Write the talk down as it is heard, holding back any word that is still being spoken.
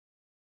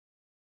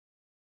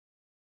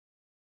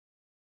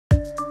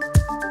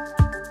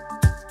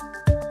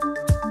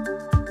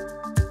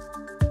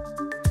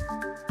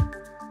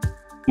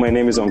My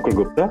name is Ankur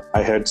Gupta.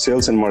 I head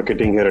sales and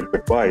marketing here at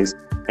Bitwise.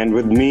 And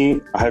with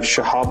me, I have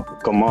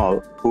Shahab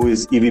Kamal, who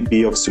is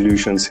EVP of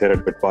Solutions here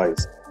at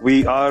Bitwise.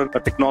 We are a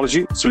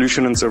technology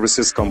solution and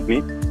services company.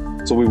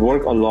 So we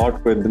work a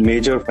lot with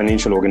major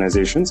financial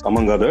organizations,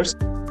 among others,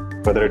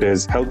 whether it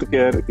is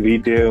healthcare,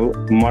 retail,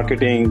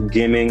 marketing,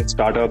 gaming,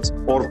 startups,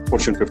 or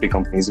Fortune 50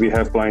 companies. We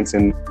have clients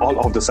in all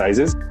of the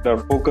sizes. Our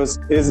focus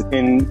is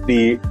in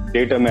the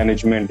data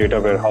management,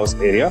 data warehouse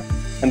area.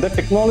 And the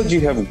technology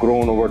have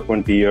grown over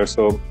 20 years.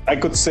 So I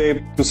could say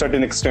to a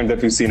certain extent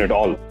that we've seen it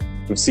all.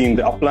 We've seen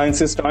the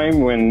appliances time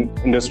when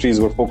industries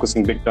were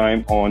focusing big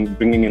time on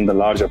bringing in the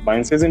large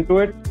appliances into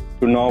it,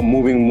 to now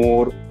moving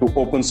more to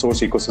open source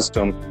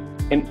ecosystem.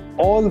 In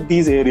all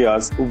these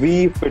areas,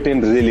 we fit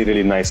in really,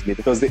 really nicely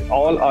because they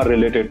all are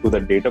related to the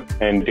data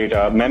and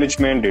data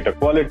management, data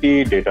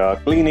quality,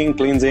 data cleaning,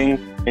 cleansing,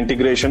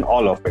 integration,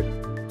 all of it.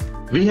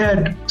 We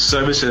had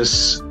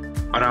services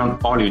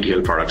around all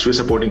ETL products. We're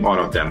supporting all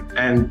of them.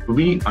 And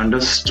we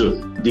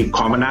understood the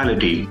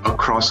commonality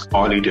across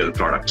all ETL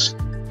products.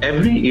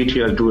 Every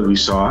ETL tool we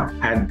saw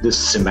had this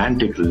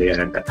semantic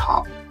layer at the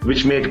top,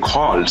 which made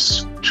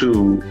calls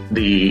to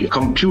the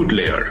compute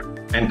layer.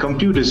 And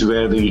compute is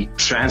where the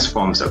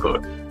transforms occur.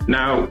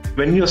 Now,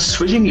 when you're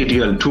switching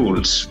ETL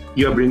tools,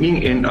 you're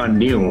bringing in a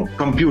new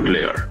compute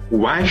layer.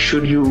 Why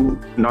should you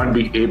not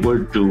be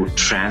able to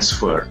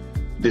transfer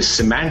this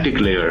semantic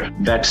layer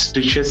that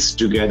stitches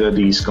together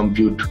these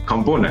compute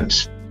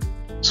components?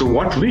 So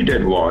what we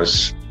did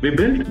was we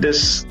built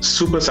this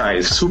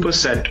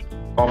superset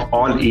of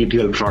all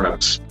ETL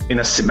products in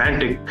a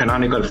semantic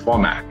canonical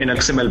format in an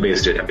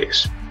XML-based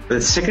database. The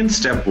second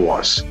step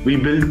was we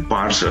built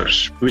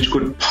parsers which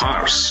could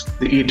parse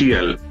the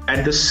ETL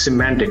at the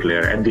semantic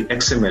layer, at the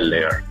XML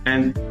layer,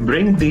 and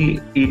bring the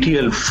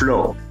ETL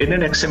flow in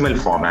an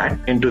XML format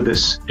into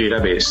this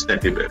database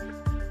that we built.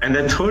 And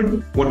then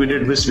third, what we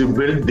did was we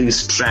built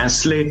these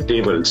translate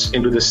tables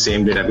into the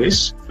same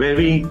database, where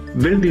we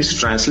built these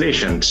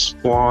translations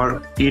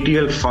for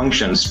ETL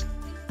functions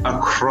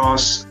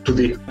across to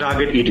the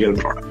target ETL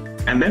product.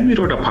 And then we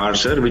wrote a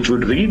parser which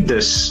would read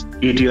this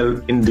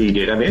ETL in the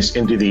database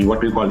into the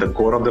what we call the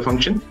core of the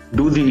function,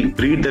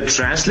 read the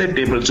translate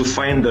table to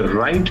find the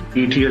right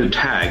ETL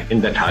tag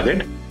in the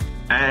target,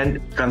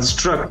 and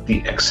construct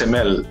the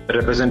XML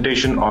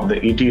representation of the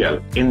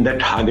ETL in the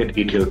target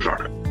ETL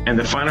product. And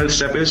the final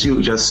step is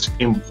you just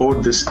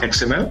import this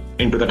XML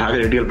into the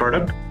target ETL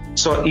product.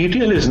 So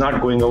ETL is not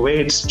going away,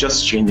 it's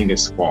just changing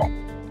its form.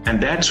 And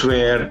that's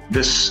where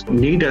this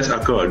need has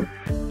occurred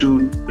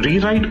to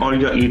rewrite all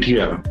your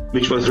ETL,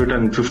 which was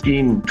written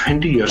 15,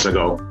 20 years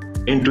ago,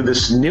 into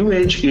this new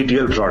age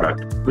ETL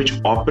product, which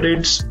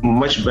operates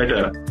much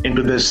better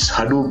into this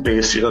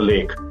Hadoop-based data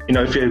lake.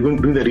 If you're going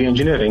to do the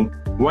re-engineering,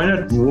 why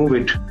not move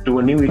it to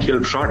a new ETL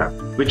product,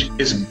 which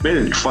is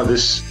built for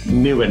this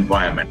new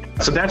environment?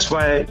 So that's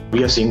why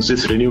we are seeing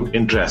this renewed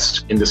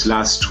interest in this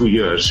last 2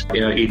 years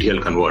in our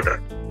ETL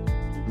converter.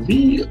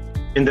 We,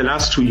 in the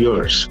last 2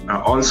 years,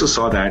 also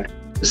saw that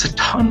there's a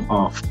ton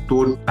of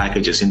stored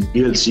packages in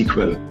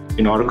PL/SQL,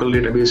 in Oracle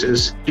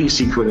databases,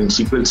 T-SQL in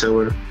SQL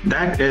Server,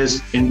 that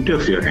is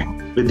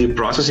interfering with the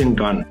processing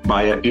done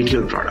by an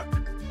ETL product.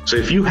 So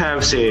if you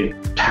have, say,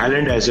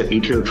 talent as an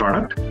ETL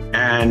product,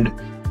 and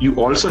you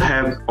also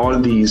have all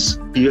these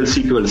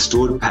PL/SQL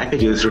stored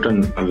packages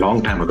written a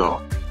long time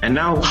ago, and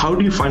now how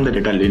do you find the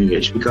data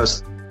lineage?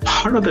 Because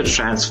part of the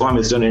transform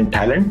is done in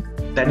talent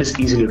that is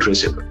easily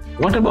traceable.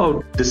 What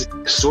about this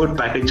stored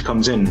package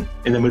comes in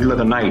the middle of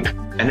the night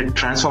and it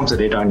transforms the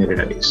data in your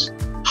database?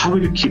 How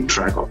will you keep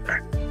track of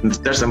that?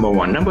 That's number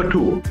one. Number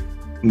two,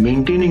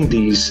 maintaining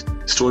these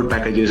stored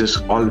packages is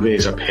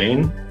always a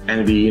pain.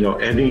 And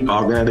every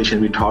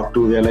organization we talk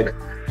to, they're like,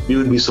 we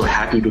would be so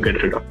happy to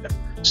get rid of them.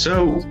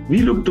 So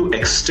we look to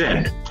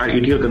extend our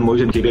ETL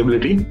conversion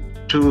capability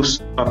to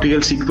a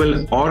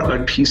PL/SQL or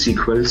a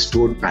T-SQL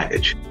stored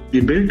package.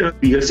 We built a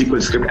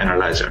PL/SQL script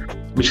analyzer,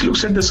 which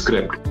looks at the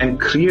script and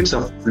creates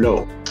a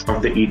flow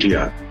of the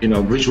ETL in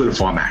a visual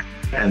format.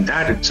 And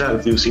that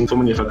itself, we've seen so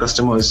many of our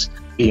customers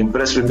be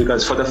impressed with,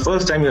 because for the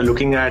first time, you're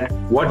looking at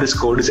what this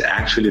code is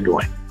actually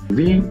doing.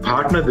 We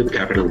partnered with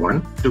Capital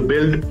One to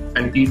build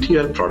an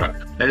ETL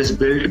product that is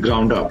built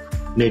ground up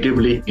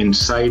natively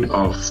inside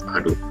of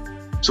Hadoop.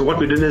 So what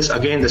we did is,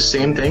 again, the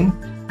same thing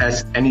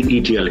as any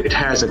ETL. It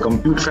has a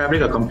compute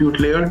fabric, a compute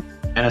layer,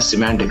 and a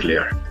semantic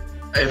layer.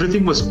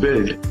 Everything was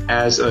built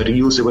as a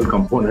reusable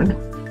component.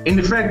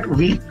 In fact,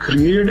 we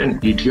created an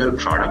ETL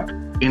product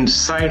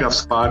inside of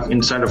Spark,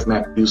 inside of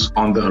MapReduce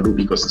on the Hadoop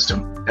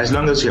ecosystem. As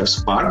long as you have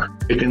Spark,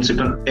 it can sit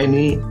on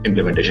any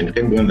implementation. It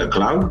can be on the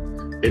cloud.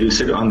 It will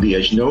sit on the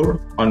edge node,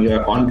 on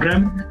your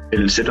on-prem. It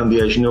will sit on the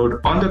edge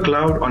node, on the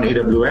cloud, on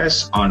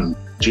AWS, on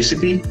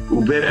GCP.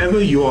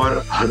 Wherever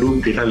your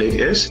Hadoop data lake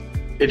is,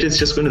 it is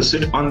just going to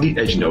sit on the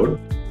edge node.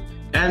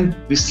 And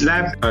we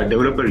slapped a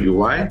developer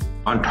UI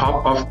on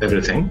top of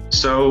everything.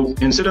 So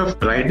instead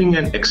of writing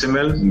an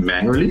XML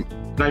manually,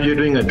 now you're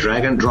doing a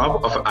drag and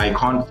drop of an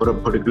icon for a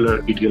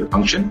particular ETL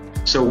function.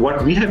 So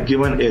what we have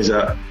given is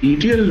a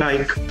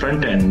ETL-like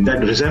front end that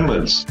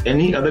resembles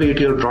any other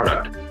ETL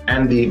product.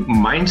 and the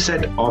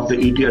mindset of the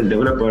ETL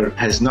developer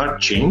has not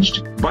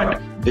changed,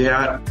 but they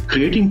are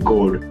creating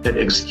code that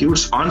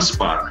executes on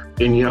Spark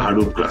in your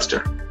Hadoop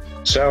cluster.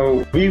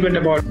 So we went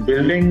about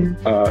building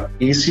an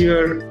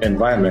easier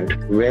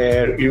environment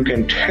where you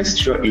can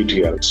test your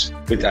ETLs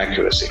with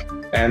accuracy.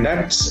 And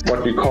that's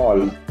what we call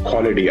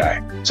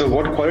QualityEye. So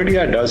what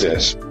QualityEye does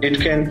is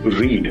it can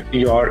read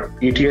your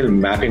ETL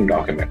mapping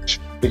document,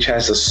 which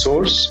has the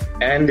source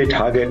and the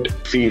target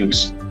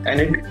fields, and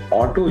it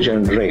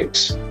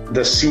auto-generates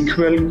the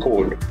SQL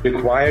code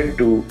required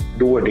to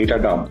do a data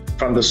dump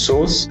from the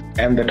source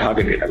and the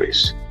target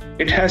database.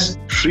 It has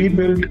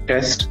pre-built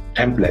test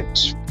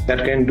templates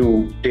that can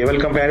do table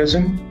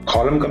comparison,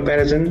 column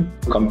comparison,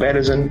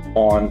 comparison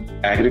on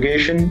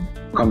aggregation,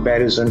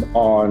 comparison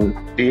on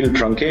field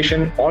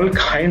truncation, all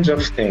kinds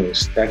of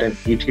things that an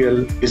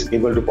ETL is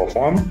able to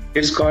perform.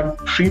 It's got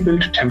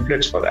pre-built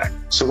templates for that.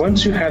 So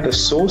once you have the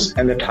source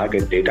and the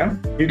target data,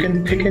 you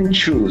can pick and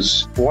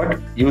choose what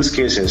use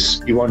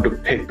cases you want to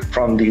pick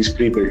from these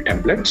pre-built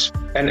templates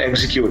and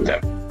execute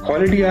them.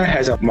 QualityEye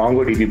has a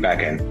MongoDB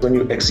backend. When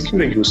you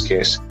execute a use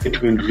case,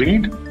 it will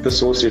read the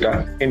source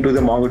data into the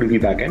MongoDB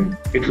backend.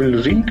 It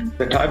will read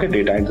the target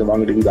data into the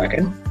MongoDB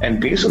backend. And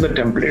based on the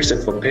templates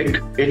that were picked,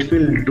 it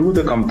will do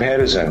the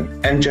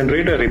comparison and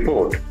generate a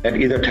report that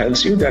either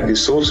tells you that the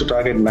source to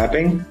target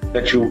mapping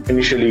that you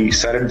initially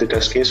started the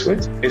test case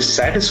with is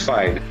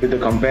satisfied with the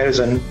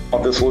comparison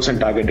of the source and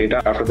target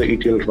data after the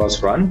ETL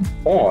was run,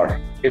 or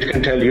it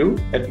can tell you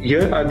that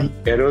here are the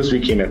errors we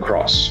came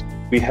across.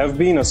 We have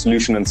been a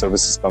solution and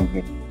services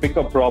company. Pick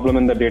a problem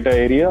in the data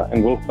area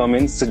and we'll come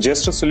in,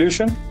 suggest a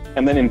solution,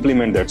 and then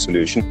implement that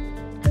solution.